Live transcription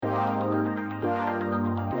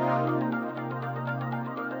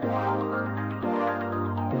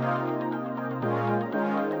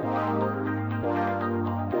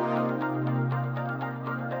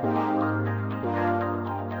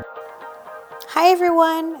Hi,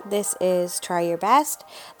 everyone. This is Try Your Best,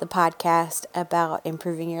 the podcast about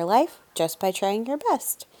improving your life just by trying your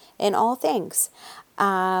best in all things.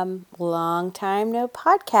 Long time no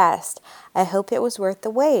podcast. I hope it was worth the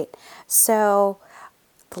wait. So,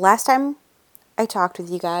 the last time I talked with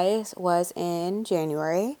you guys was in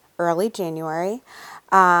January, early January.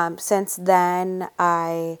 Since then,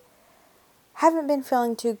 I haven't been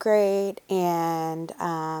feeling too great, and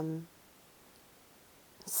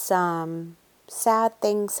some sad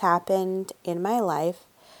things happened in my life,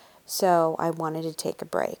 so I wanted to take a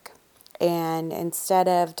break. And instead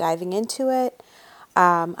of diving into it,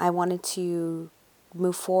 I wanted to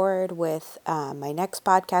move forward with my next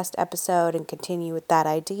podcast episode and continue with that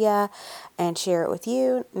idea and share it with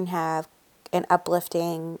you and have an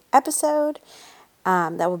uplifting episode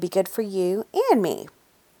that will be good for you and me.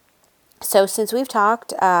 So, since we've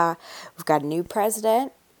talked, we've got a new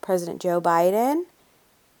president, President Joe Biden.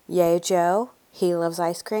 Yay, Joe. He loves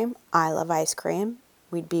ice cream. I love ice cream.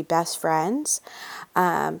 We'd be best friends.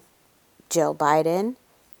 Jill Biden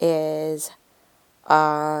is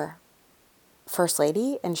our first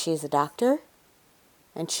lady, and she's a doctor,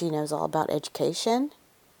 and she knows all about education.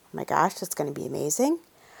 Oh my gosh, that's going to be amazing.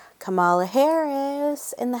 Kamala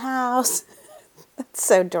Harris in the house. That's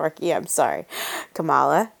so dorky. I'm sorry.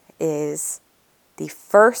 Kamala is the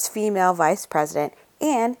first female vice president,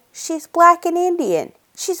 and she's black and Indian.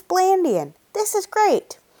 She's Blandian. This is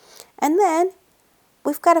great. And then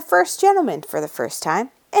we've got a first gentleman for the first time,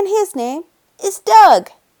 and his name is Doug.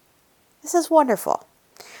 This is wonderful.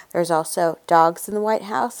 There's also dogs in the White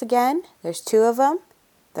House again. There's two of them.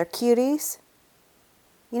 They're cuties.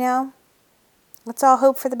 You know, let's all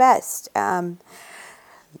hope for the best. Coronavirus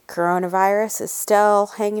is still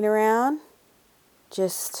hanging around,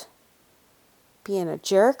 just being a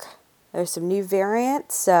jerk. There's some new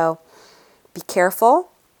variants, so be careful.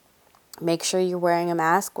 Make sure you're wearing a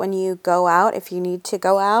mask when you go out if you need to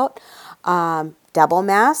go out. Double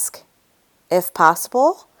mask if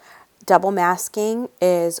possible. Double masking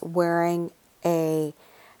is wearing a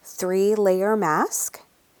 3-layer mask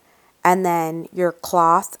and then your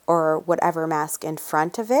cloth or whatever mask in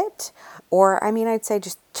front of it. Or, I'd say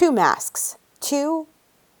just 2 masks. 2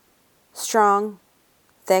 strong,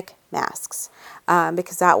 thick masks.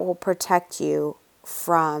 Because that will protect you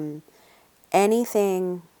from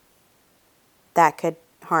anything that could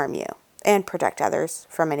harm you and protect others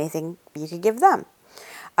from anything you could give them.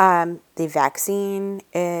 The vaccine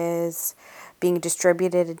is being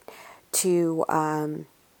distributed to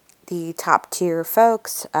the top tier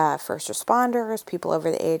folks, first responders, people over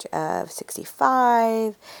the age of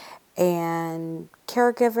 65, and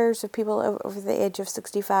caregivers of people over the age of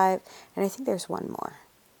 65. And I think there's one more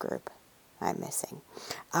group I'm missing.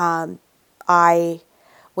 I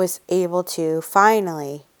was able to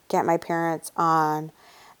finally get my parents on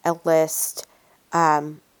a list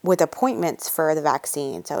with appointments for the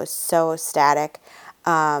vaccine. So I was so ecstatic.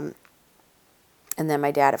 And then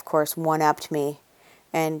my dad, of course, one-upped me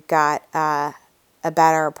and got a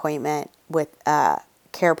better appointment with a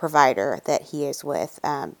care provider that he is with.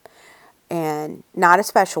 And not a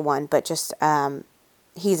special one, but just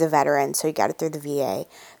he's a veteran, so he got it through the VA.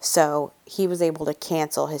 So he was able to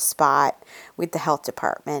cancel his spot with the health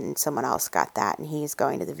department, and someone else got that, and he's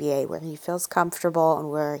going to the VA where he feels comfortable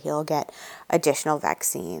and where he'll get additional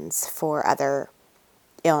vaccines for other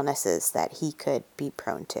illnesses that he could be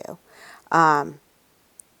prone to.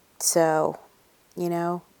 So,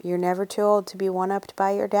 you're never too old to be one-upped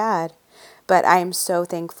by your dad. But I am so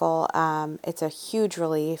thankful. It's a huge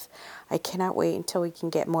relief. I cannot wait until we can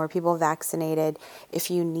get more people vaccinated.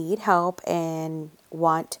 If you need help and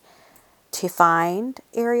want to find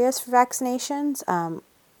areas for vaccinations,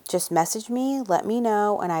 just message me, let me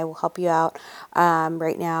know, and I will help you out.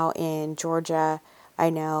 Right now in Georgia, I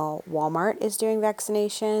know Walmart is doing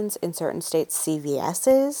vaccinations. In certain states,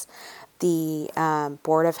 CVS is. The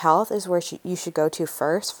Board of Health is where you should go to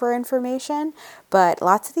first for information. But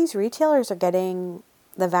lots of these retailers are getting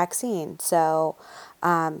the vaccine. So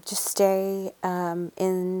just stay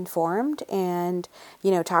informed and,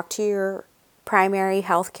 talk to your primary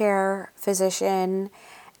healthcare physician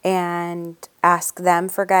and ask them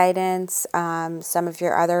for guidance. Some of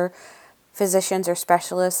your other physicians or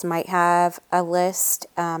specialists might have a list.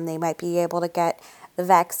 They might be able to get the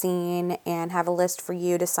vaccine and have a list for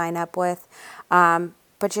you to sign up with.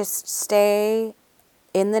 But just stay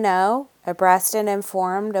in the know, abreast and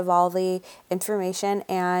informed of all the information.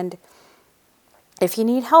 And if you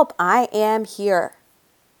need help, I am here.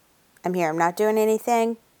 I'm here. I'm not doing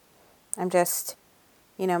anything. I'm just,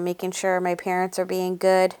 making sure my parents are being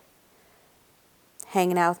good,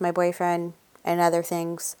 hanging out with my boyfriend, and other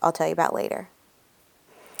things I'll tell you about later.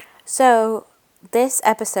 So, this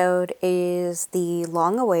episode is the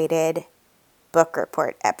long awaited book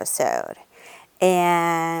report episode.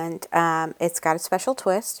 And it's got a special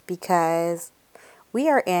twist because we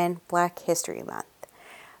are in Black History Month.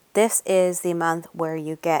 This is the month where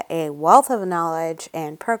you get a wealth of knowledge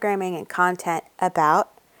and programming and content about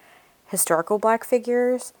historical Black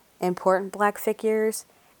figures, important Black figures,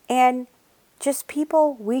 and just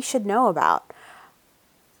people we should know about.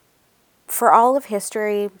 For all of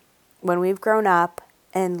history, when we've grown up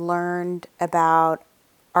and learned about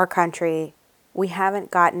our country, we haven't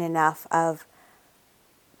gotten enough of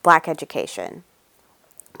Black education.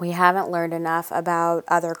 We haven't learned enough about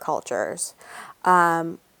other cultures.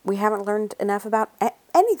 We haven't learned enough about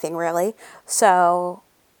anything really. So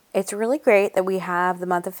it's really great that we have the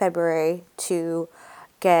month of February to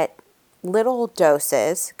get little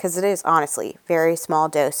doses, because it is honestly very small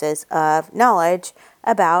doses of knowledge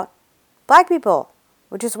about Black people,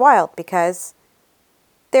 which is wild because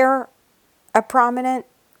they're a prominent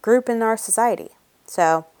group in our society.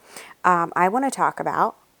 So I want to talk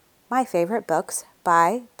about my favorite books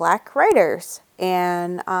by Black writers,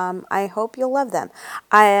 and I hope you'll love them.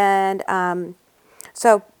 And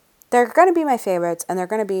so they're going to be my favorites, and they're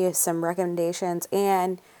going to be some recommendations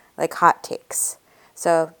and like hot takes.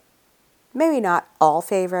 So maybe not all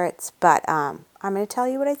favorites, but I'm going to tell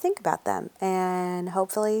you what I think about them, and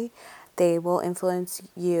hopefully they will influence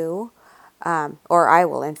you, or I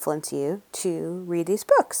will influence you to read these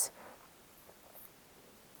books.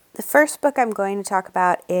 The first book I'm going to talk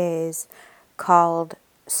about is called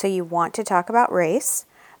So You Want to Talk About Race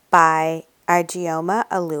by Ijeoma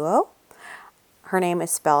Oluo. Her name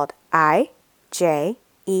is spelled Ijeoma,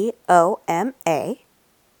 and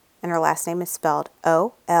her last name is spelled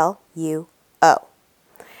Oluo.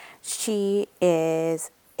 She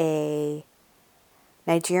is a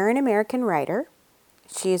Nigerian American writer.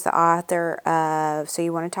 She's the author of So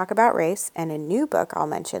You Want to Talk About Race and a new book I'll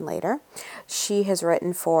mention later. She has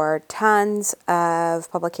written for tons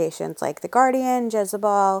of publications like The Guardian,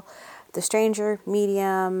 Jezebel, The Stranger,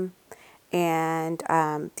 Medium, and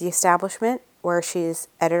The Establishment, where she's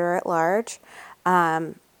editor-at-large.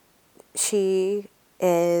 She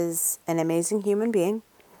is an amazing human being.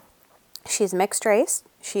 She's mixed race.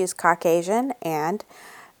 She is Caucasian and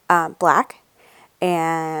Black.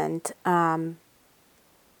 And her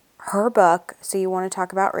book, So You Want to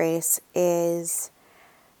Talk About Race, is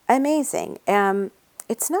amazing.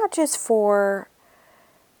 It's not just for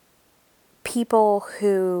people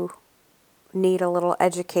who need a little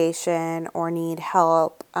education or need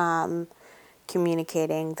help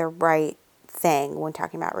communicating the right thing when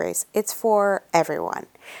talking about race. It's for everyone.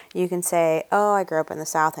 You can say, oh, I grew up in the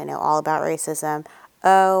South, I know all about racism.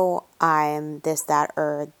 Oh, I'm this, that,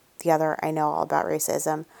 or the other, I know all about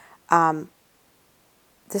racism.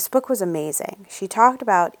 This book was amazing. She talked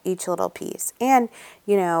about each little piece. And,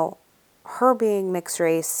 you know, her being mixed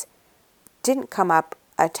race didn't come up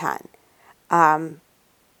a ton.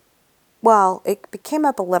 Well, it came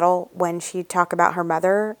up a little when she talked about her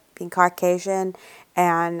mother being Caucasian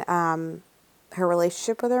and her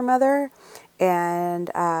relationship with her mother.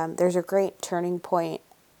 And there's a great turning point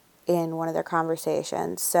in one of their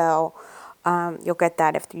conversations. So you'll get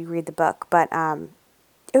that if you read the book. But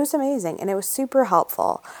it was amazing, and it was super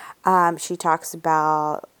helpful. She talks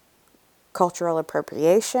about cultural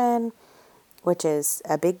appropriation, which is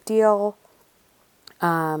a big deal.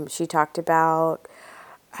 She talked about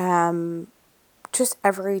just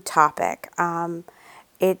every topic.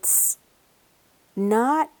 It's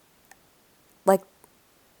not like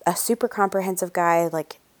a super comprehensive guide,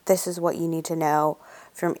 like this is what you need to know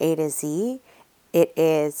from A to Z. It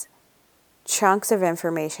is chunks of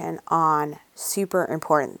information on super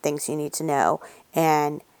important things you need to know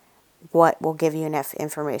and what will give you enough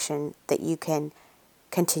information that you can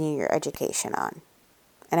continue your education on.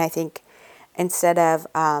 And I think instead of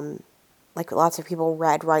like lots of people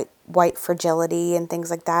read White Fragility and things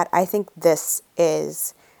like that, I think this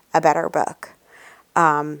is a better book.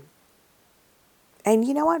 And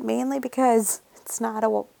you know what? Mainly because it's not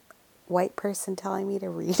a white person telling me to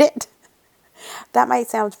read it. That might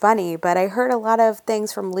sound funny, but I heard a lot of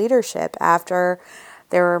things from leadership after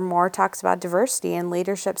there were more talks about diversity and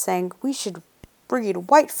leadership saying we should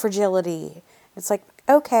read White Fragility. It's like,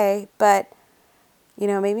 okay, but, you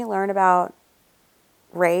know, maybe learn about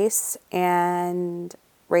race and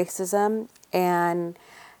racism and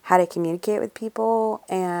how to communicate with people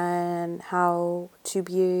and how to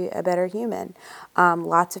be a better human.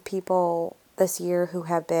 Lots of people this year who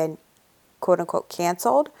have been quote unquote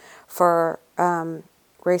canceled for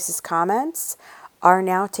racist comments are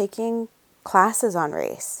now taking classes on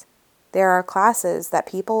race. There are classes that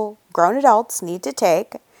people, grown adults, need to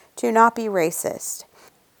take to not be racist.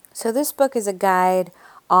 So this book is a guide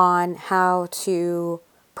on how to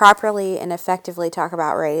properly and effectively talk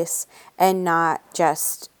about race and not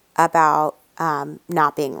just about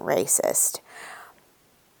not being racist.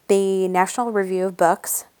 The National Review of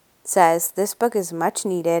Books says this book is much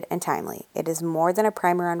needed and timely. It is more than a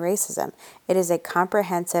primer on racism. It is a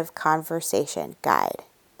comprehensive conversation guide.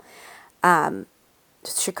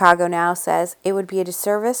 Chicago Now says, it would be a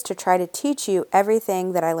disservice to try to teach you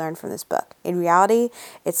everything that I learned from this book. In reality,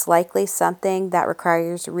 it's likely something that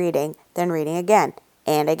requires reading, then reading again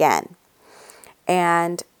and again.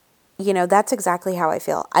 And, that's exactly how I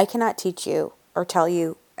feel. I cannot teach you or tell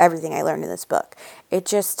you everything I learned in this book. It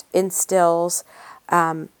just instills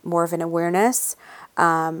more of an awareness,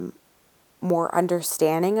 more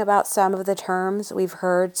understanding about some of the terms we've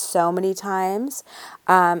heard so many times,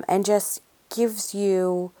 and just gives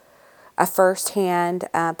you a first-hand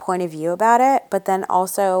point of view about it, but then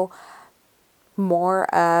also more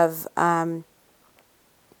of a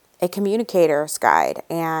communicator's guide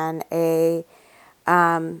and a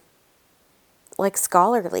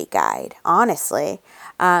scholarly guide, honestly.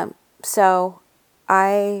 So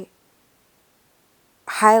I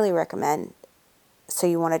highly recommend So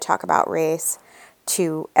You Want to Talk About Race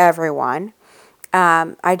to everyone.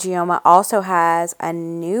 Ijeoma also has a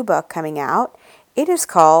new book coming out. It is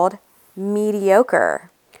called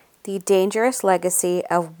Mediocre: The Dangerous Legacy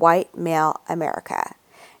of White Male America.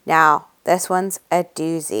 Now, this one's a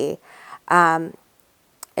doozy.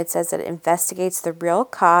 It says that it investigates the real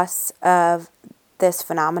costs of this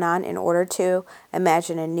phenomenon in order to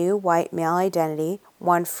imagine a new white male identity,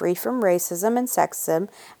 one free from racism and sexism,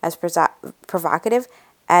 as provocative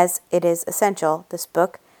as it is essential. This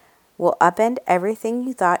book will upend everything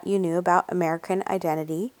you thought you knew about American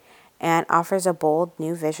identity and offers a bold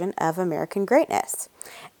new vision of American greatness.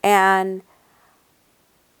 And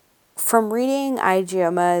from reading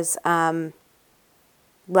Ijeoma's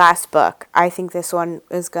last book, I think this one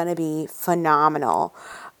is going to be phenomenal.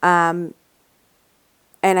 And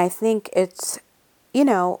I think it's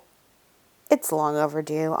long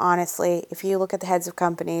overdue, honestly. If you look at the heads of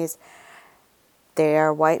companies, they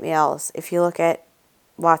are white males. If you look at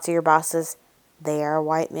lots of your bosses, they are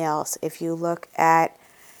white males. If you look at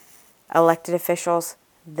elected officials,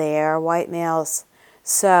 they are white males.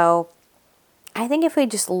 So I think if we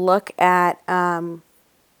just look at,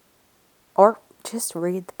 or just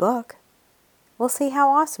read the book, we'll see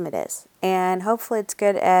how awesome it is. And hopefully it's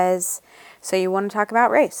good as So You Want to Talk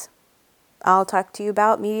About Race. I'll talk to you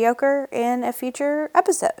about Mediocre in a future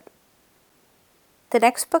episode. The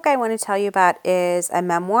next book I want to tell you about is a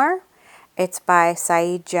memoir. It's by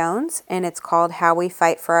Saeed Jones, and it's called How We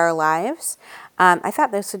Fight for Our Lives. I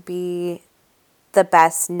thought this would be the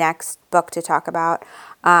best next book to talk about.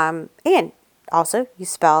 And also, you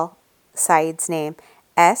spell Saeed's name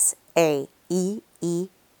Saeed.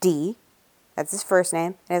 That's his first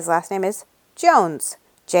name, and his last name is Jones.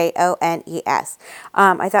 Jones.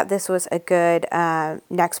 I thought this was a good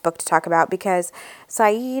next book to talk about because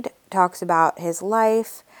Saeed talks about his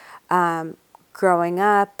life, growing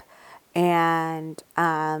up, and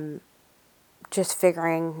just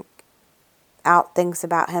figuring out things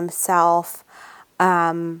about himself,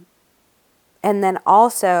 and then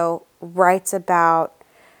also writes about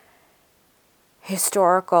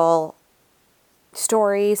historical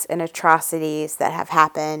stories and atrocities that have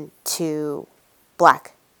happened to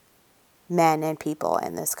Black men and people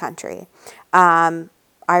in this country. I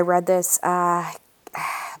read this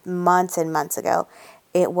months and months ago.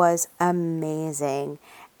 It was amazing.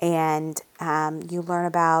 And you learn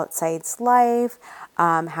about Saeed's life,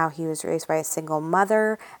 how he was raised by a single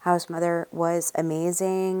mother, how his mother was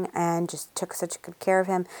amazing and just took such good care of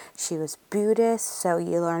him. She was Buddhist, so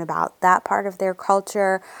you learn about that part of their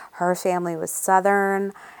culture. Her family was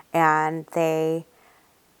Southern, and they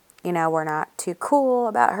were not too cool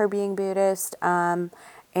about her being Buddhist. And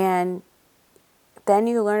then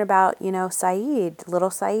you learn about, Saeed, little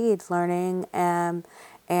Saeed, learning and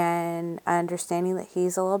understanding that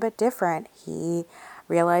he's a little bit different. He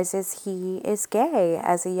realizes he is gay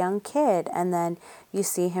as a young kid, and then you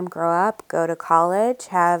see him grow up, go to college,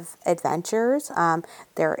 have adventures.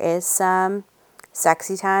 There is some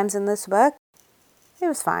sexy times in this book. It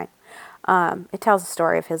was fine. It tells the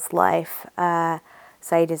story of his life.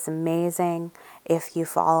 Saeed is amazing. If you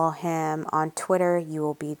follow him on Twitter, you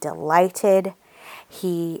will be delighted.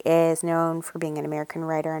 He is known for being an American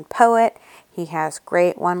writer and poet. He has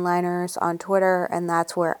great one-liners on Twitter, and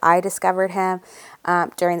that's where I discovered him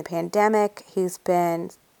during the pandemic. He's been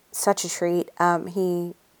such a treat.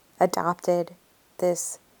 He adopted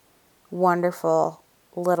this wonderful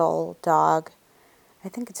little dog. I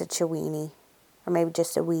think it's a Chiweenie, or maybe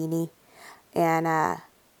just a weenie. And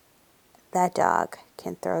that dog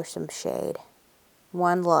can throw some shade.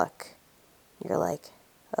 One look, you're like,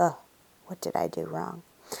 oh, what did I do wrong?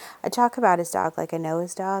 I talk about his dog like I know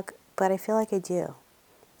his dog, but I feel like I do.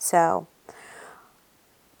 So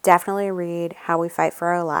definitely read How We Fight for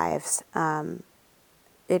Our Lives.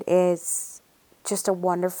 It is just a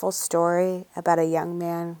wonderful story about a young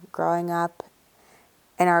man growing up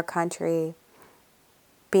in our country,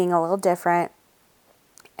 being a little different,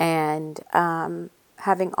 and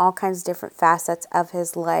having all kinds of different facets of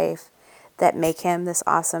his life that make him this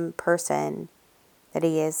awesome person that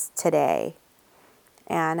he is today.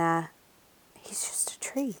 And he's just a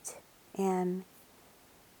treat. And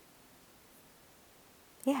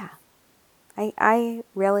yeah, I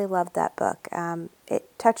really loved that book. It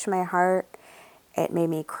touched my heart. It made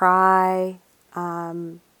me cry.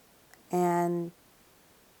 And and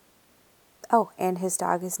his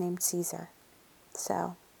dog is named Caesar.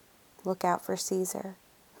 So look out for Caesar.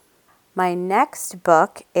 My next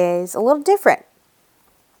book is a little different.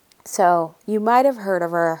 So you might have heard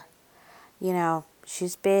of her. You know,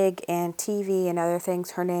 she's big in TV and other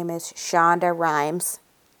things. Her name is Shonda Rhimes.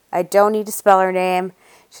 I don't need to spell her name.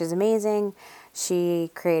 She's amazing.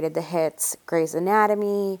 She created the hits Grey's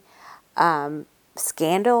Anatomy,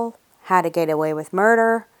 Scandal, How to Get Away with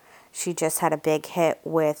Murder. She just had a big hit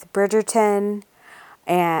with Bridgerton.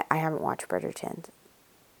 And I haven't watched Bridgerton,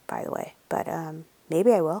 by the way, but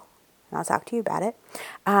maybe I will. And I'll talk to you about it.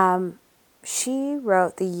 She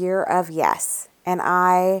wrote The Year of Yes, and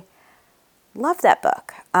I love that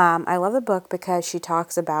book. I love the book because she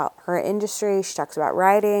talks about her industry, she talks about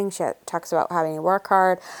writing, she talks about having to work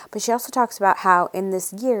hard, but she also talks about how in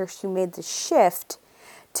this year she made the shift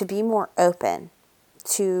to be more open,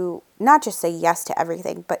 to not just say yes to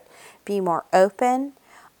everything, but be more open,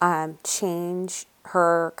 change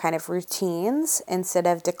her kind of routines instead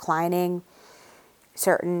of declining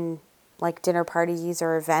certain like dinner parties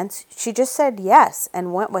or events. She just said yes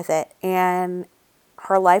and went with it, and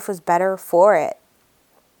her life was better for it.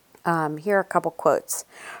 Here are a couple quotes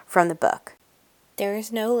from the book. There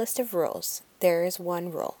is no list of rules. There is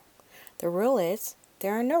one rule. The rule is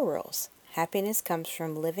there are no rules. Happiness comes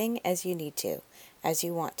from living as you need to, as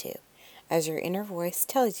you want to, as your inner voice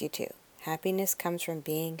tells you to. Happiness comes from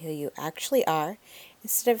being who you actually are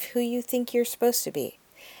instead of who you think you're supposed to be.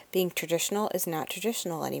 Being traditional is not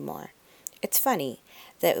traditional anymore. It's funny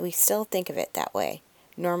that we still think of it that way.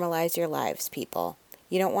 Normalize your lives, people.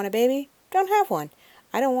 You don't want a baby? Don't have one.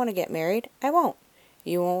 I don't want to get married. I won't.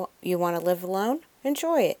 You want to live alone?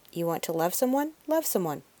 Enjoy it. You want to love someone? Love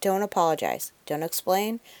someone. Don't apologize. Don't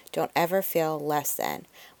explain. Don't ever feel less than.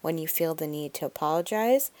 When you feel the need to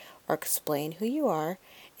apologize or explain who you are,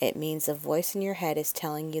 it means the voice in your head is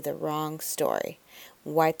telling you the wrong story.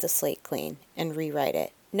 Wipe the slate clean and rewrite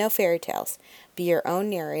it. No fairy tales. Be your own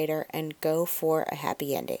narrator and go for a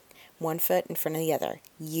happy ending. One foot in front of the other.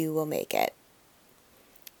 You will make it.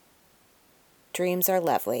 Dreams are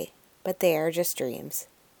lovely, but they are just dreams.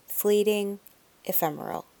 Fleeting,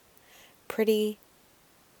 ephemeral. Pretty,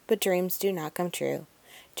 but dreams do not come true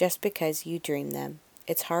just because you dream them.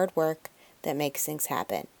 It's hard work that makes things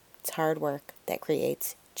happen. It's hard work that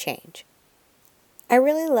creates change. I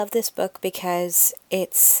really love this book because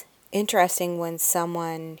it's interesting when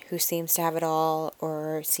someone who seems to have it all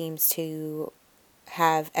or seems to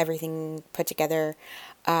have everything put together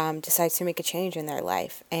decides to make a change in their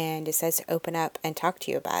life and decides to open up and talk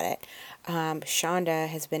to you about it. Shonda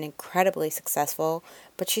has been incredibly successful,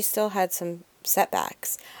 but she still had some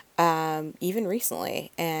setbacks, even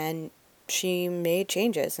recently, and she made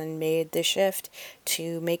changes and made the shift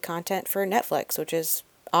to make content for Netflix, which is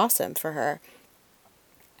awesome for her.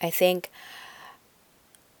 I think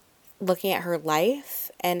looking at her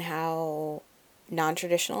life and how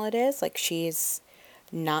non-traditional it is, like she's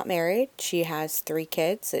not married. She has 3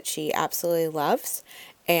 kids that she absolutely loves,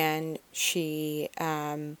 and she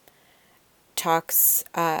talks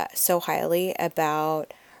so highly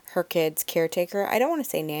about her kids' caretaker. I don't want to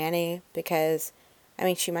say nanny because, I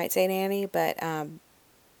mean, she might say nanny, but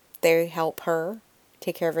they help her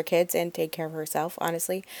take care of her kids and take care of herself,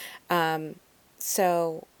 honestly.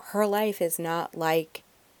 So her life is not like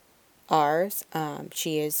ours.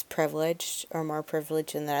 She is privileged or more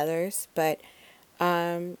privileged than others, but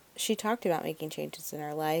she talked about making changes in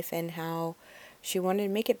her life and how she wanted to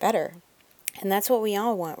make it better. And that's what we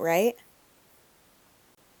all want, right?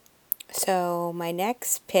 So my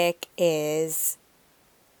next pick is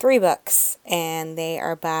 3 books, and they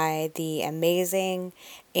are by the amazing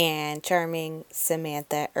and charming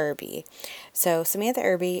Samantha Irby. So Samantha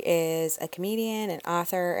Irby is a comedian, an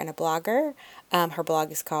author, and a blogger. Her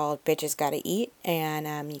blog is called Bitches Gotta Eat,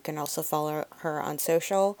 and you can also follow her on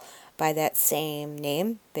social by that same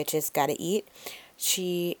name, Bitches Gotta Eat.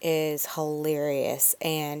 She is hilarious,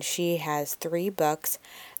 and she has 3 books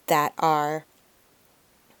that are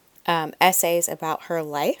essays about her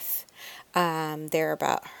life. They're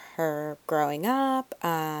about her growing up,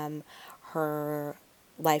 her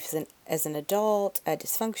life as an adult, a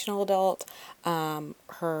dysfunctional adult,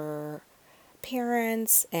 her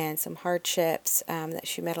parents, and some hardships that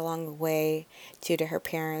she met along the way due to her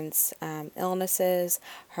parents' illnesses.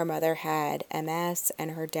 Her mother had MS,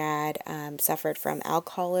 and her dad suffered from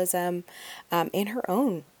alcoholism and her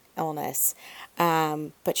own illness.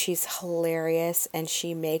 But she's hilarious, and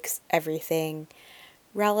she makes everything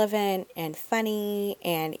relevant and funny,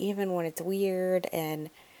 and even when it's weird and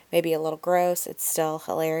maybe a little gross, it's still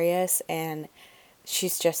hilarious, and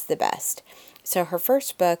she's just the best. So her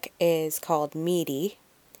first book is called Meaty,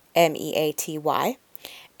 Meaty,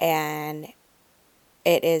 and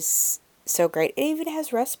it is so great. It even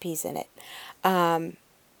has recipes in it.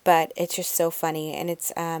 But it's just so funny, and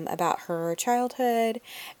it's about her childhood,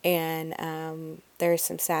 and there's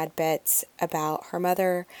some sad bits about her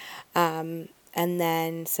mother, and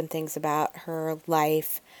then some things about her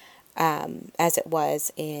life as it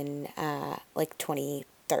was in like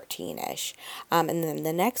 2013-ish. And then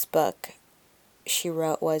the next book she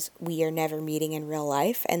wrote was We Are Never Meeting in Real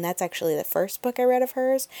Life, and that's actually the first book I read of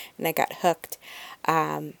hers, and I got hooked.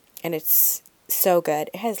 And it's so good.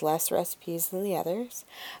 It has less recipes than the others,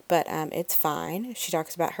 but it's fine. She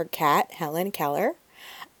talks about her cat, Helen Keller,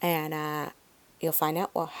 and you'll find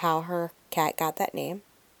out how her cat got that name.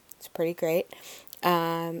 It's pretty great.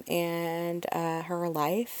 And her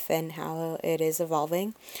life and how it is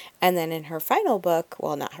evolving. And then in her final book,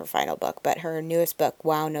 well, not her final book, but her newest book,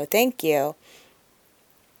 Wow, No Thank You,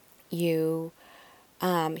 you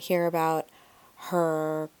hear about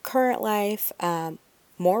her current life,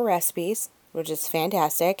 more recipes, which is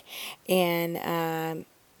fantastic, and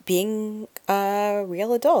being a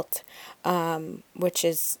real adult, which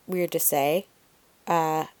is weird to say.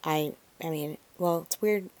 I mean, well, it's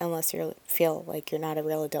weird unless you feel like you're not a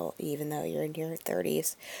real adult, even though you're in your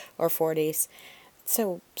 30s or 40s. It's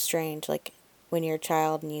so strange, like when you're a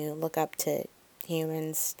child and you look up to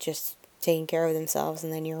humans just taking care of themselves,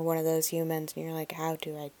 and then you're one of those humans, and you're like, how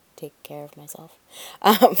do I take care of myself?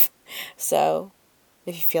 Um, so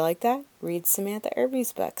if you feel like that, read Samantha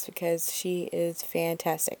Irby's books because she is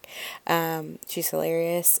fantastic. She's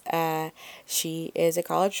hilarious. She is a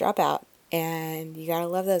college dropout, and you gotta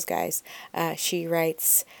love those guys. She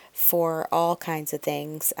writes for all kinds of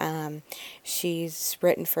things. She's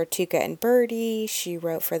written for Tuca and Birdie. She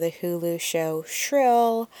wrote for the Hulu show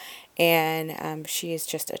Shrill, and she is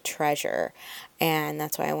just a treasure. And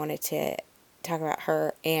that's why I wanted to talk about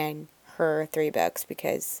her and her 3 books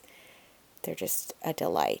because they're just a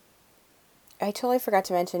delight. I totally forgot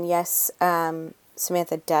to mention, yes,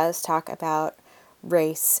 Samantha does talk about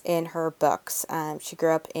race in her books. She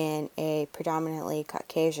grew up in a predominantly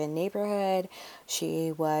Caucasian neighborhood.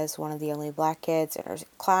 She was one of the only black kids in her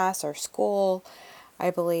class or school, I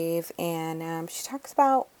believe, and she talks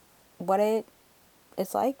about what it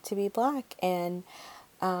is like to be black, and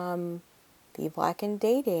be black in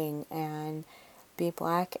dating, and be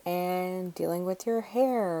black and dealing with your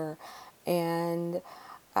hair, and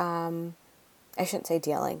I shouldn't say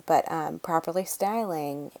dealing, but properly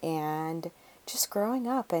styling, and just growing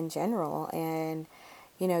up in general. And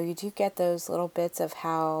you do get those little bits of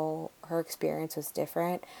how her experience was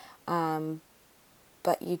different,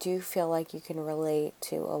 but you do feel like you can relate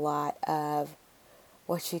to a lot of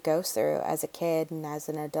what she goes through as a kid and as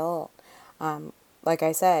an adult. Like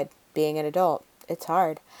I said, being an adult, it's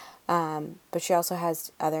hard. But she also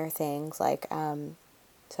has other things like some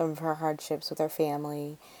of her hardships with her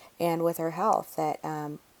family and with her health that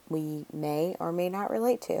we may or may not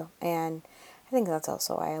relate to. And I think that's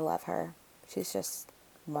also why I love her. She's just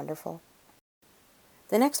wonderful.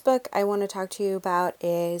 The next book I want to talk to you about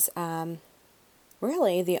is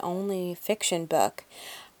really the only fiction book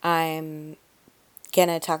I'm going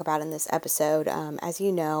to talk about in this episode. As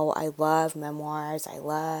you know, I love memoirs, I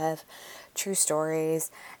love true stories,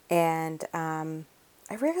 and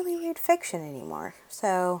I rarely read fiction anymore.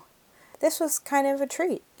 So this was kind of a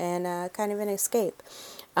treat and kind of an escape.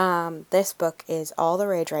 This book is all the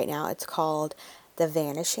rage right now. It's called The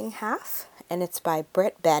Vanishing Half, and it's by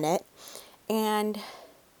Brit Bennett. And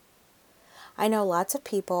I know lots of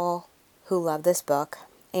people who love this book,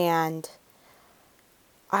 and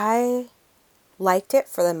I liked it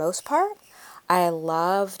for the most part. I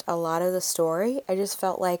loved a lot of the story. I just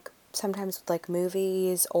felt like sometimes with like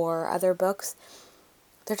movies or other books,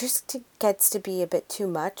 there just gets to be a bit too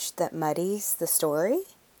much that muddies the story.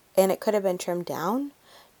 And it could have been trimmed down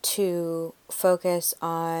to focus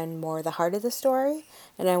on more the heart of the story.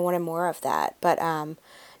 And I wanted more of that. But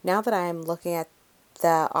now that I'm looking at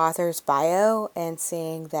the author's bio and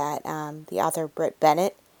seeing that the author Britt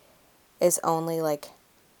Bennett is only like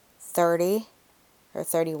 30 or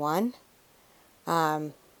 31,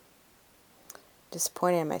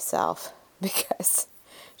 disappointed in myself because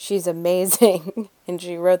she's amazing and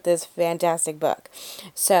she wrote this fantastic book.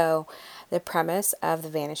 So the premise of The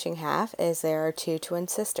Vanishing Half is there are two twin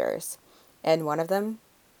sisters and one of them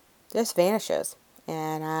just vanishes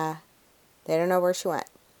and they don't know where she went.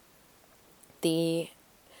 The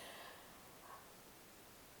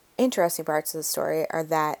interesting parts of the story are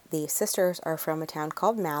that the sisters are from a town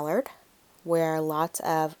called Mallard, where lots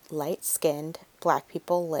of light-skinned black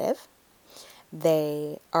people live.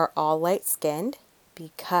 They are all light-skinned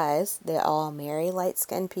because they all marry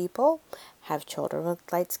light-skinned people, have children with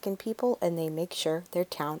light-skinned people, and they make sure their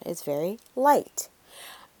town is very light.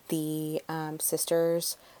 The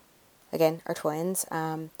sisters, again, are twins.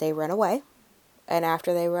 They run away, and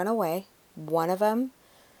after they run away, one of them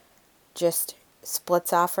just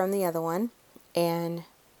splits off from the other one, and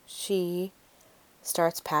she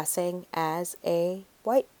starts passing as a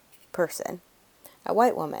white person, a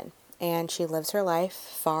white woman, and she lives her life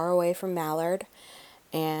far away from Mallard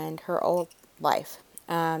and her old life.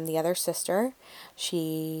 The other sister,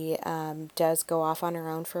 she does go off on her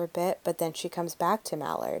own for a bit, but then she comes back to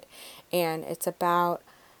Mallard, and it's about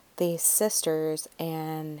these sisters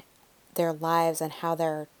and their lives and how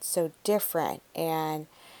they're so different, and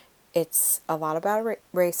it's a lot about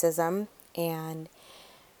racism and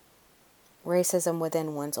racism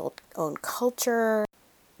within one's own culture.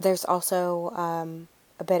 There's also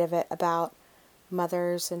a bit of it about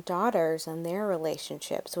mothers and daughters and their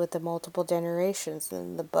relationships with the multiple generations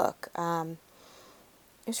in the book.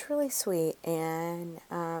 It's really sweet, and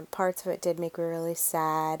parts of it did make me really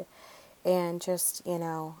sad. And just,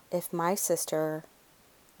 if my sister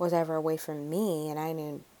was ever away from me and I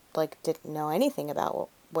didn't know anything about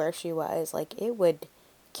where she was, it would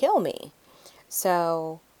kill me.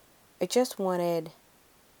 So I just wanted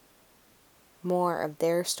more of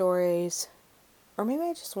their stories, or maybe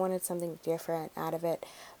I just wanted something different out of it.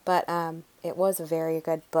 But it was a very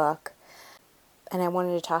good book, and I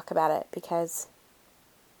wanted to talk about it because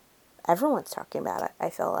everyone's talking about it, I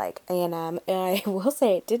feel like. And I will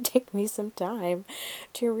say it did take me some time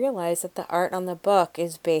to realize that the art on the book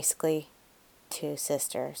is basically two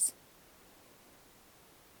sisters.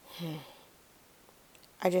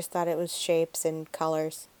 I just thought it was shapes and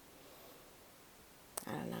colors.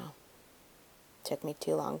 I don't know. It took me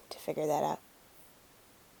too long to figure that out.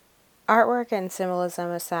 Artwork and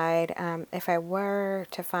symbolism aside, if I were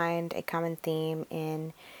to find a common theme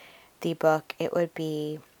in the book, it would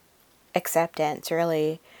be acceptance,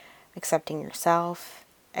 really. Accepting yourself,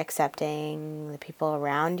 accepting the people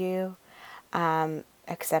around you,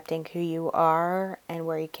 accepting who you are and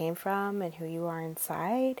where you came from and who you are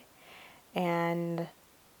inside. And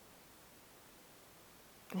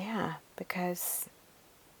yeah, because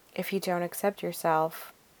if you don't accept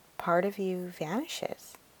yourself, part of you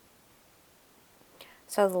vanishes.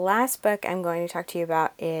 So the last book I'm going to talk to you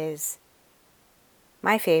about is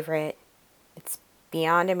my favorite. It's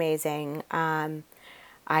beyond amazing.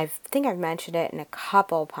 I think I've mentioned it in a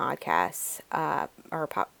couple podcasts or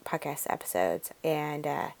podcast episodes, and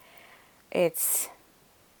it's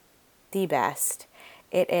the best.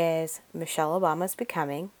 It is Michelle Obama's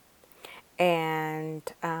Becoming, and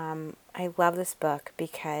I love this book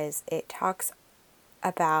because it talks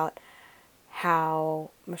about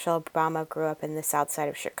how Michelle Obama grew up in the south side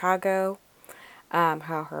of Chicago,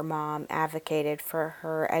 how her mom advocated for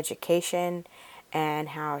her education, and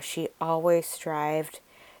how she always strived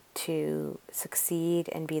to succeed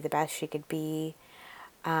and be the best she could be.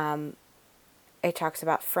 It talks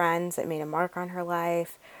about friends that made a mark on her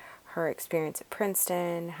life, her experience at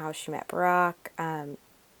Princeton, how she met Barack,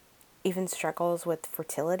 even struggles with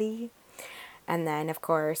fertility. And then, of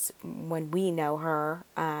course, when we know her,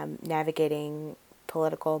 navigating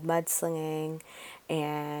political mudslinging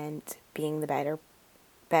and being the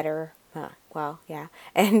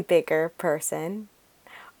and bigger person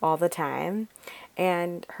all the time,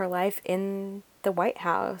 and her life in the White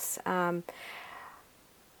House.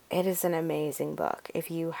 It is an amazing book. If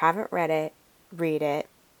you haven't read it, read it.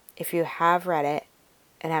 If you have read it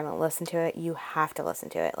and haven't listened to it, you have to listen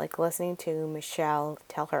to it. Listening to Michelle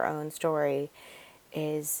tell her own story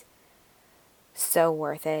is so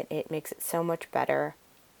worth it. It makes it so much better.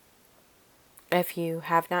 If you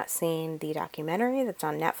have not seen the documentary that's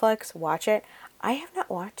on Netflix, watch it. I have not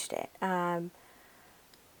watched it. I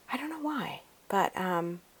don't know why, but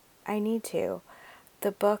I need to.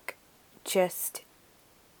 The book just,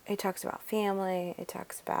 it talks about family. It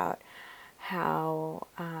talks about how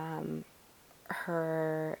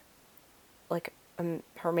her, like,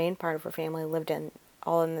 her main part of her family lived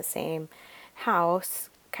all in the same house,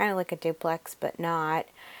 kind of like a duplex, but not,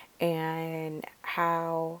 and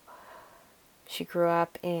how she grew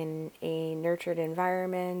up in a nurtured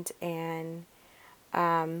environment, and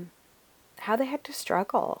how they had to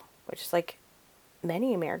struggle, which is like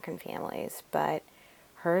many American families, but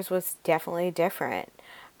hers was definitely different.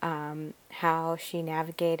 How she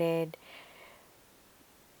navigated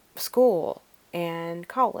school and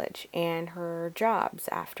college and her jobs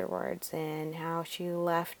afterwards, and how she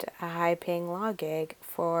left a high-paying law gig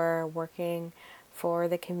for working for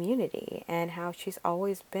the community, and how she's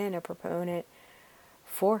always been a proponent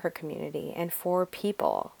for her community and for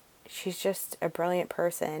people. She's just a brilliant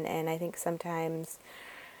person, and I think sometimes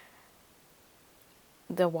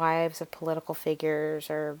the wives of political figures,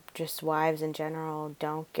 or just wives in general,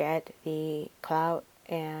 don't get the clout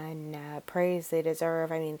and praise they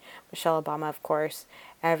deserve. I mean, Michelle Obama, of course,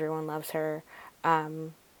 everyone loves her,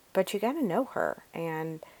 but you gotta know her,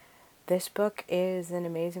 and this book is an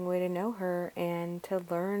amazing way to know her and to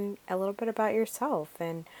learn a little bit about yourself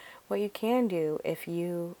and what you can do if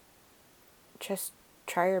you just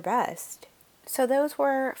try your best. So those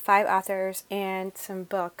were 5 authors and some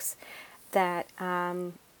books that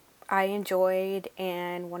I enjoyed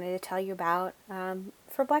and wanted to tell you about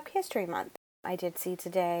for Black History Month. I did see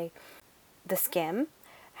today The Skimm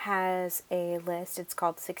has a list. It's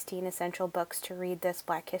called 16 Essential Books to Read This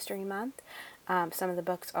Black History Month. Some of the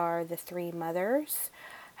books are The Three Mothers,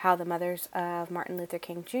 How the Mothers of Martin Luther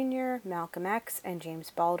King Jr., Malcolm X, and James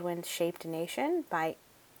Baldwin Shaped a Nation by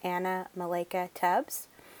Anna Maleka Tubbs.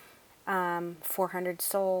 400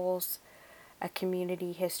 Souls, A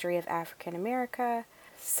Community History of African America,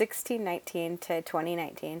 1619 to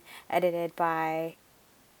 2019, edited by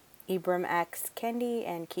Ibram X. Kendi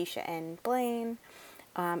and Keisha N. Blaine.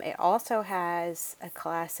 It also has a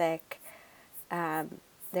classic,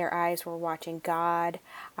 Their Eyes Were Watching God.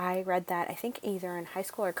 I read that, I think, either in high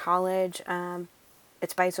school or college.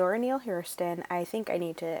 It's by Zora Neale Hurston. I think I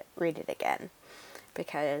need to read it again,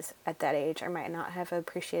 because at that age I might not have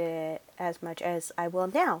appreciated it as much as I will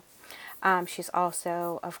now. She's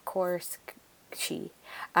also, of course,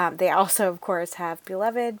 they also, of course, have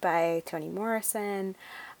Beloved by Toni Morrison.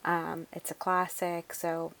 It's a classic,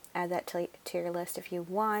 so add that to your list if you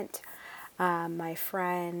want. My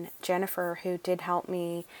friend Jennifer, who did help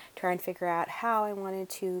me try and figure out how I wanted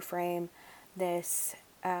to frame this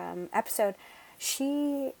episode,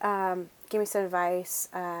 she gave me some advice.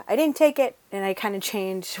 I didn't take it, and I kind of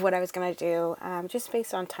changed what I was going to do, just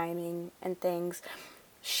based on timing and things.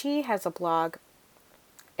 She has a blog.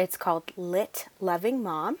 It's called Lit Loving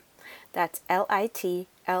Mom. That's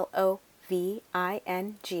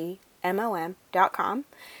LITLOVINGMOM.com.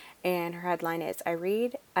 And her headline is, I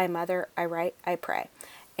read, I mother, I write, I pray.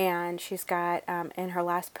 And she's got, in her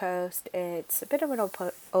last post, it's a bit of an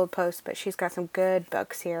old post, but she's got some good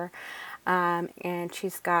books here. And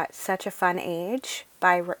she's got Such a Fun Age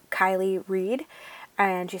by Kylie Reed.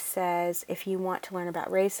 And she says, if you want to learn about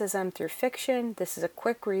racism through fiction, this is a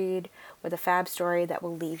quick read with a fab story that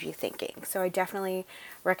will leave you thinking. So I definitely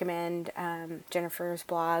recommend Jennifer's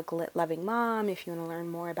blog, Lit Loving Mom, if you want to learn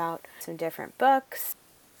more about some different books.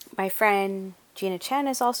 My friend Gina Chen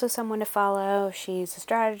is also someone to follow. She's a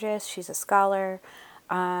strategist. She's a scholar.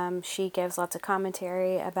 She gives lots of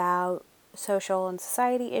commentary about social and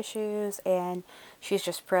society issues, and she's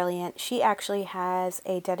just brilliant. She actually has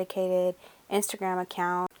a dedicated Instagram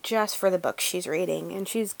account just for the books she's reading, and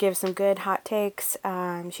she gives some good hot takes.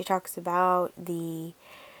 She talks about the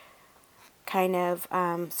kind of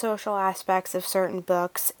social aspects of certain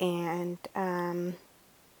books, and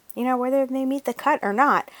whether they meet the cut or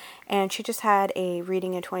not. And she just had a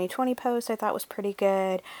Reading in 2020 post I thought was pretty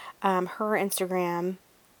good. Her Instagram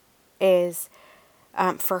is,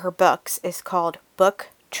 for her books, is called Book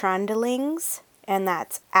Trundlings, and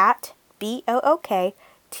that's at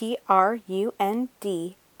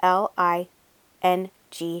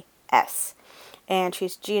BOOKTRUNDLINGS. And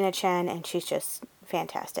she's Gina Chen, and she's just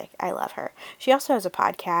fantastic. I love her. She also has a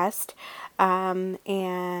podcast,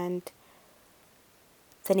 and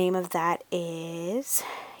the name of that is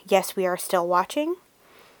Yes, We Are Still Watching.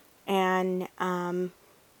 And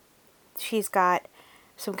she's got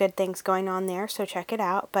some good things going on there, so check it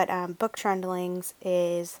out. But Book Trundlings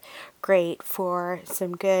is great for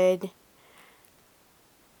some good,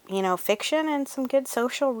 fiction and some good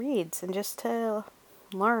social reads, and just to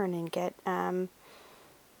learn and get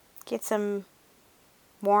some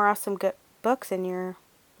more awesome good books in your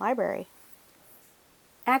library.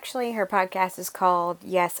 Actually, her podcast is called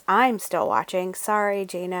Yes, I'm Still Watching. Sorry,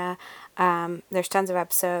 Gina. There's tons of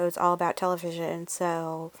episodes all about television,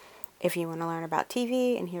 so if you want to learn about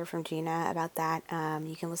TV and hear from Gina about that,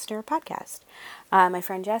 you can listen to her podcast. My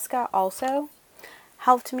friend Jessica also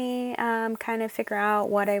helped me kind of figure out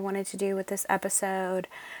what I wanted to do with this episode.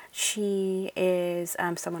 She is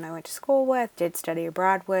someone I went to school with, did study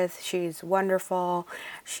abroad with. She's wonderful.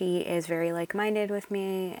 She is very like-minded with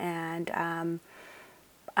me, and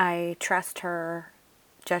I trust her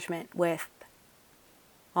judgment with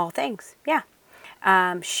all things. Yeah.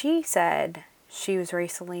 She said she was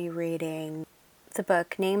recently reading the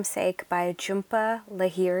book Namesake by Jhumpa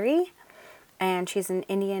Lahiri, and she's an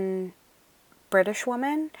Indian British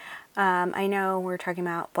woman. I know we're talking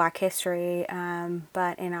about Black history,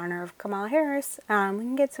 but in honor of Kamala Harris, we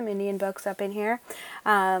can get some Indian books up in here.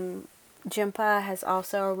 Jhumpa has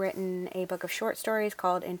also written a book of short stories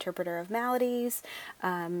called Interpreter of Maladies.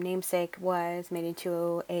 Namesake was made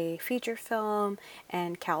into a feature film,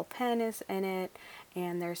 and Kal Penn is in it.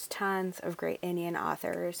 And there's tons of great Indian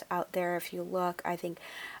authors out there if you look. I think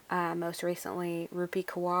most recently Rupi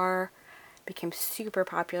Kaur became super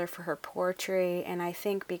popular for her poetry, and I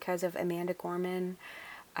think because of Amanda Gorman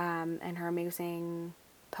and her amazing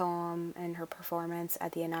poem and her performance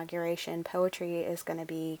at the inauguration, poetry is going to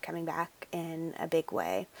be coming back in a big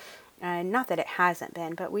way. Not that it hasn't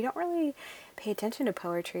been, but we don't really pay attention to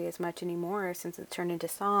poetry as much anymore since it's turned into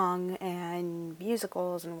song and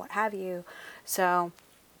musicals and what have you. So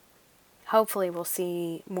hopefully we'll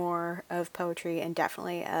see more of poetry and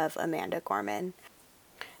definitely of Amanda Gorman.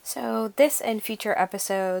 So this and future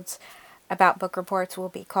episodes about book reports will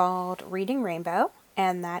be called Reading Rainbow,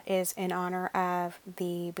 and that is in honor of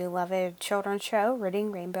the beloved children's show,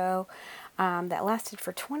 Reading Rainbow, that lasted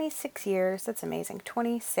for 26 years. That's amazing.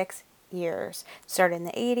 26 years. Started in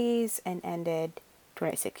the 80s and ended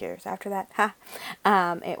 26 years after that.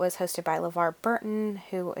 It was hosted by LeVar Burton,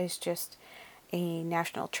 who is just a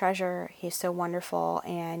national treasure. He's so wonderful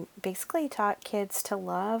and basically taught kids to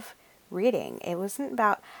love reading. It wasn't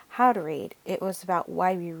about how to read. It was about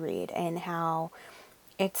why we read and how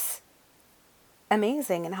it's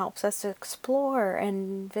amazing and helps us to explore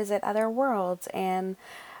and visit other worlds and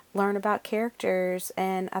learn about characters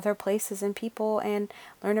and other places and people and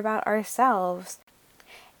learn about ourselves.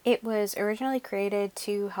 It was originally created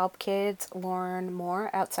to help kids learn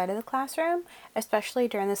more outside of the classroom, especially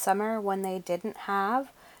during the summer when they didn't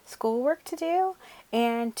have schoolwork to do,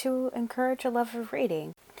 and to encourage a love of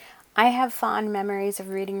reading. I have fond memories of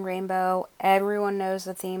Reading Rainbow. Everyone knows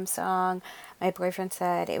the theme song. My boyfriend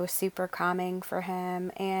said it was super calming for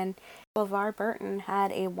him, and LeVar Burton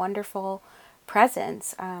had a wonderful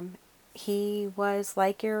presence. He was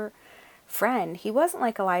like your friend. He wasn't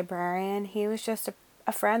like a librarian. He was just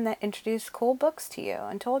a friend that introduced cool books to you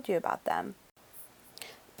and told you about them.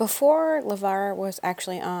 Before LeVar was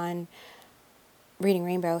actually on Reading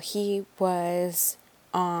Rainbow, he was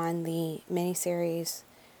on the miniseries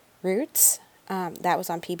Roots. That was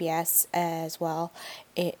on PBS as well.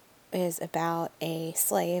 It is about a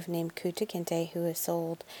slave named Kunta Kinte who is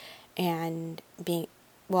sold and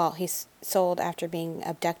he's sold after being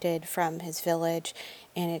abducted from his village,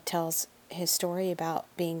 and it tells his story about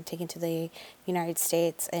being taken to the United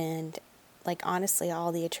States and, like, honestly,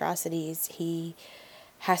 all the atrocities he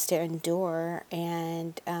has to endure,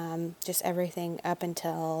 and just everything up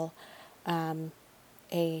until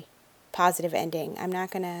a positive ending. I'm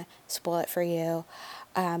not going to spoil it for you.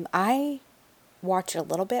 I watched it a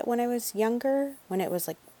little bit when I was younger, when it was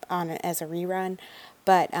like on as a rerun,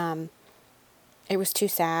 but it was too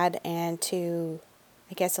sad and too,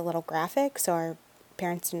 I guess, a little graphic, so our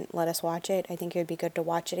parents didn't let us watch it. I think it would be good to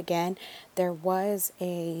watch it again. There was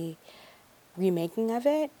a remaking of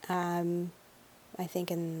it, I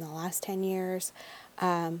think in the last 10 years,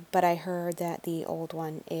 but I heard that the old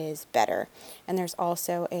one is better. And there's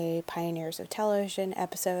also a Pioneers of Television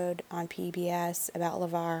episode on PBS about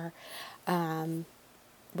LeVar.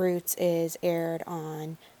 Roots is aired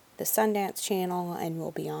on the Sundance Channel and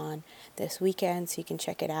will be on this weekend, so you can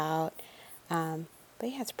check it out. But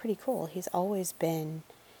yeah, it's pretty cool. He's always been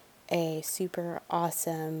a super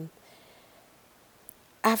awesome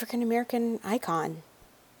African American icon.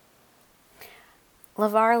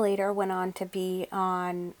 LeVar later went on to be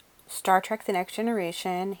on Star Trek The Next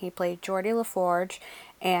Generation. He played Geordi LaForge,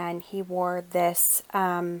 and he wore this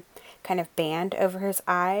kind of band over his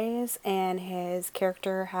eyes, and his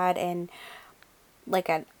character had an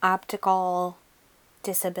optical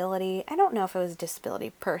disability. I don't know if it was a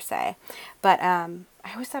disability per se, but I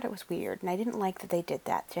always thought it was weird, and I didn't like that they did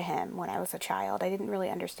that to him when I was a child. I didn't really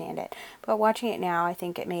understand it, but watching it now, I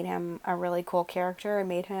think it made him a really cool character. It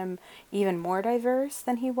made him even more diverse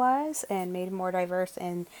than he was, and made him more diverse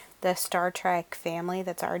in the Star Trek family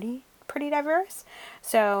that's already pretty diverse.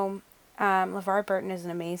 So LeVar Burton is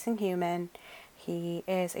an amazing human. He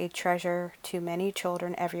is a treasure to many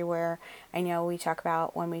children everywhere. I know we talk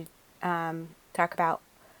about when we talk about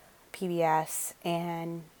PBS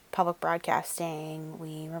and public broadcasting,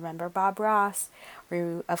 we remember Bob Ross.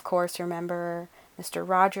 We, of course, remember Mr.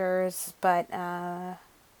 Rogers, but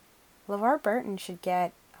LeVar Burton should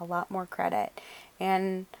get a lot more credit.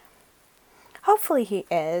 And hopefully he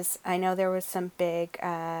is. I know there was some big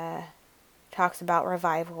talks about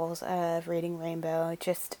revivals of Reading Rainbow.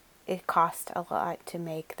 It cost a lot to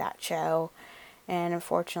make that show. And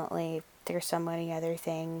unfortunately, there's so many other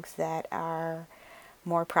things that are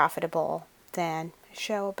more profitable than a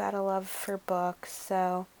show about a love for books.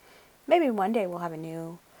 So maybe one day we'll have a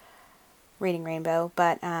new Reading Rainbow.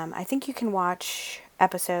 But I think you can watch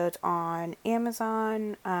episodes on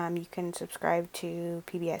Amazon. You can subscribe to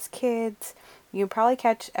PBS Kids. You can probably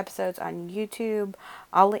catch episodes on YouTube.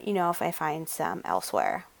 I'll let you know if I find some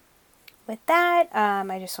elsewhere. With that,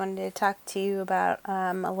 I just wanted to talk to you about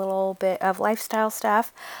a little bit of lifestyle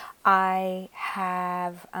stuff. I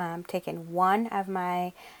have taken one of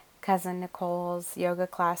my cousin Nicole's yoga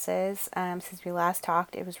classes since we last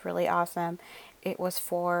talked. It was really awesome. It was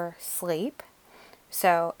for sleep.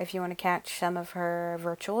 So if you want to catch some of her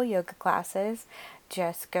virtual yoga classes,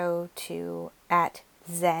 just go to at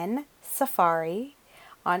Zen Safari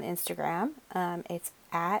on Instagram. It's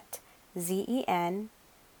at ZEN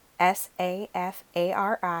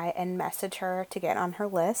SAFARI, and message her to get on her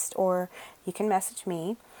list, or you can message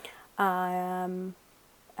me.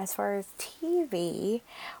 As far as TV,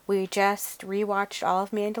 we just rewatched all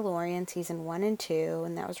of Mandalorian season 1 and 2,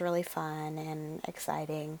 and that was really fun and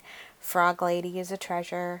exciting. Frog Lady is a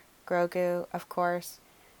treasure. Grogu, of course,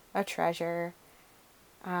 a treasure.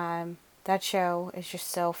 That show is just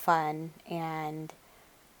so fun, and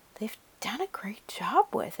they've done a great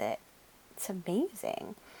job with it. It's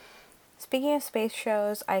amazing. Speaking of space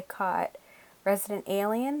shows, I caught Resident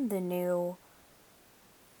Alien, the new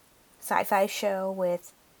sci-fi show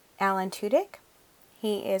with Alan Tudyk.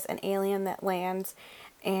 He is an alien that lands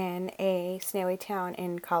in a snowy town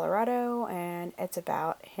in Colorado, and it's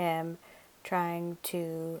about him trying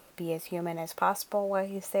to be as human as possible while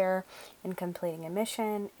he's there and completing a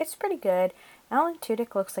mission. It's pretty good. Alan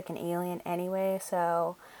Tudyk looks like an alien anyway,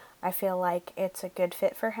 so I feel like it's a good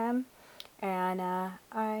fit for him. And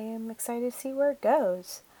I am excited to see where it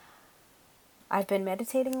goes. I've been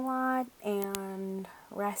meditating a lot and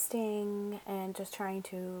resting and just trying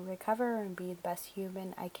to recover and be the best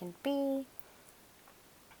human I can be.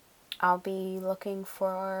 I'll be looking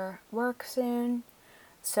for work soon,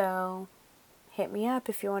 so hit me up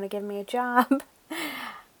if you want to give me a job.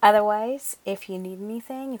 Otherwise, if you need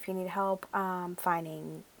anything, if you need help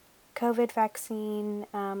finding COVID vaccine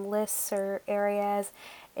lists or areas,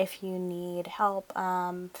 if you need help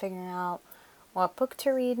figuring out what book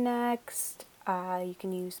to read next, you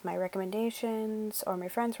can use my recommendations or my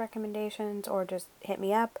friends' recommendations, or just hit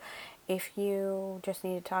me up if you just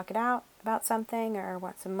need to talk it out about something or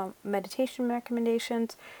want some meditation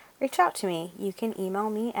recommendations. Reach out to me. You can email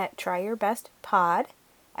me at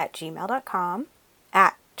tryyourbestpod@gmail.com,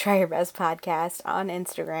 at tryyourbestpodcast on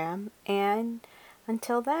Instagram, and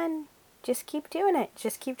until then, just keep doing it.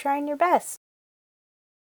 Just keep trying your best.